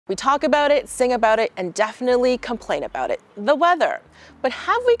We talk about it, sing about it, and definitely complain about it, the weather. But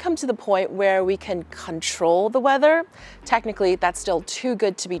have we come to the point where we can control the weather? Technically, that's still too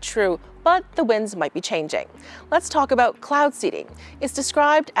good to be true, but the winds might be changing. Let's talk about cloud seeding. It's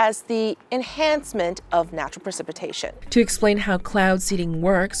described as the enhancement of natural precipitation. To explain how cloud seeding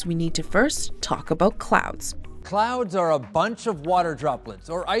works, we need to first talk about clouds. Clouds are a bunch of water droplets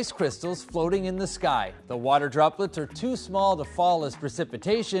or ice crystals floating in the sky. The water droplets are too small to fall as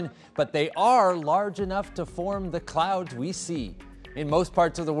precipitation, but they are large enough to form the clouds we see. In most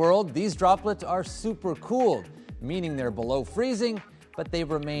parts of the world, these droplets are supercooled, meaning they're below freezing, but they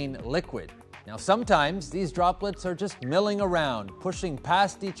remain liquid. Now, sometimes these droplets are just milling around, pushing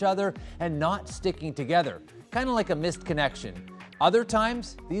past each other and not sticking together, kind of like a missed connection. Other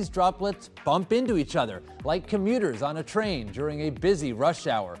times, these droplets bump into each other, like commuters on a train during a busy rush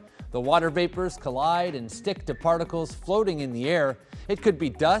hour. The water vapors collide and stick to particles floating in the air. It could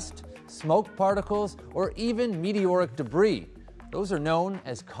be dust, smoke particles, or even meteoric debris. Those are known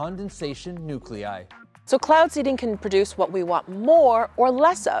as condensation nuclei. So cloud seeding can produce what we want more or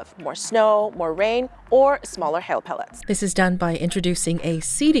less of, more snow, more rain, or smaller hail pellets. This is done by introducing a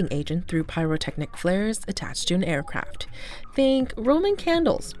seeding agent through pyrotechnic flares attached to an aircraft. Think Roman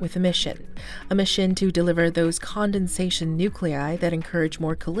candles with a mission to deliver those condensation nuclei that encourage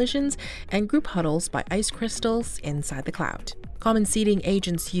more collisions and group huddles by ice crystals inside the cloud. Common seeding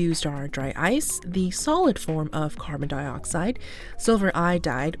agents used are dry ice, the solid form of carbon dioxide, silver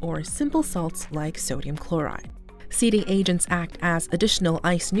iodide, or simple salts like sodium chloride. Seeding agents act as additional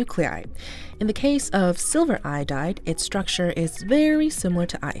ice nuclei. In the case of silver iodide, its structure is very similar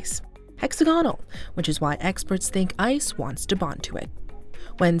to ice, hexagonal, which is why experts think ice wants to bond to it.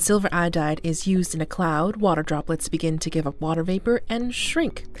 When silver iodide is used in a cloud, water droplets begin to give up water vapor and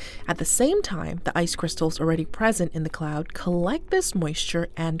shrink. At the same time, the ice crystals already present in the cloud collect this moisture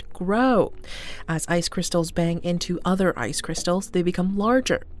and grow. As ice crystals bang into other ice crystals, they become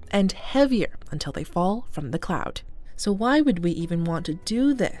larger and heavier until they fall from the cloud. So why would we even want to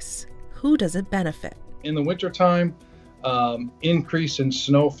do this? Who does it benefit? In the wintertime, increase in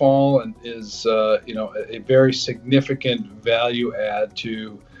snowfall is a very significant value add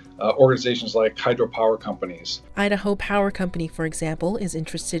to organizations like hydropower companies. Idaho Power Company, for example, is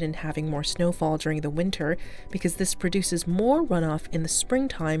interested in having more snowfall during the winter because this produces more runoff in the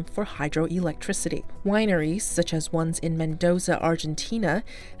springtime for hydroelectricity. Wineries, such as ones in Mendoza, Argentina,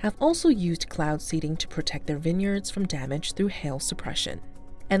 have also used cloud seeding to protect their vineyards from damage through hail suppression.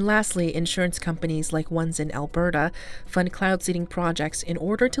 And lastly, insurance companies like ones in Alberta fund cloud seeding projects in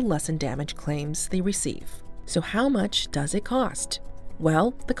order to lessen damage claims they receive. So how much does it cost?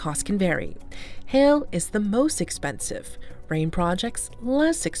 Well, the cost can vary. Hail is the most expensive, rain projects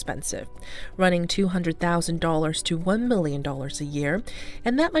less expensive, running $200,000 to $1 million a year,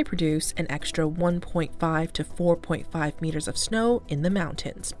 and that might produce an extra 1.5 to 4.5 meters of snow in the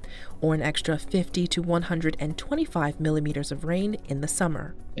mountains, or an extra 50 to 125 millimeters of rain in the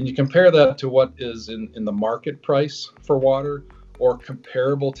summer. And you compare that to what is in the market price for water, or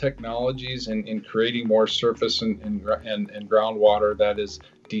comparable technologies in creating more surface and groundwater, that is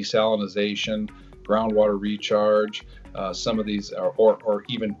desalination, groundwater recharge, some of these, or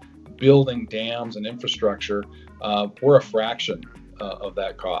even building dams and infrastructure, we're a fraction of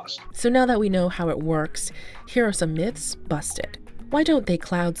that cost. So now that we know how it works, here are some myths busted. Why don't they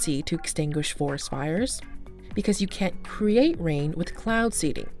cloud seed to extinguish forest fires? Because you can't create rain with cloud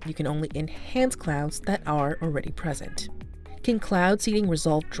seeding. You can only enhance clouds that are already present. Can cloud seeding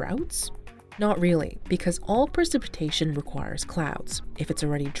resolve droughts? Not really, because all precipitation requires clouds. If it's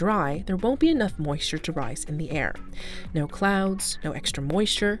already dry, there won't be enough moisture to rise in the air. No clouds, no extra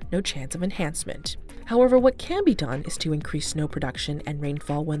moisture, no chance of enhancement. However, what can be done is to increase snow production and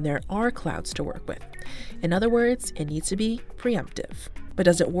rainfall when there are clouds to work with. In other words, it needs to be preemptive. But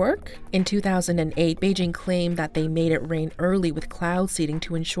does it work? In 2008, Beijing claimed that they made it rain early with cloud seeding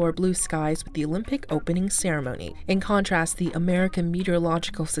to ensure blue skies with the Olympic opening ceremony. In contrast, the American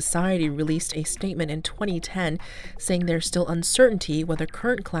Meteorological Society released a statement in 2010 saying there's still uncertainty whether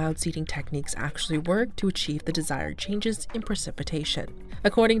current cloud seeding techniques actually work to achieve the desired changes in precipitation.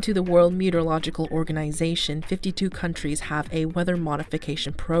 According to the World Meteorological Organization, 52 countries have a weather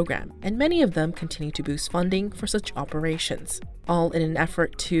modification program, and many of them continue to boost funding for such operations, all in an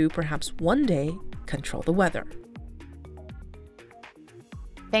effort to perhaps one day control the weather.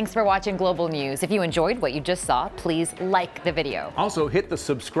 Thanks for watching Global News. If you enjoyed what you just saw, please like the video. Also, hit the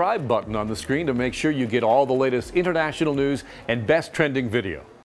subscribe button on the screen to make sure you get all the latest international news and best trending video.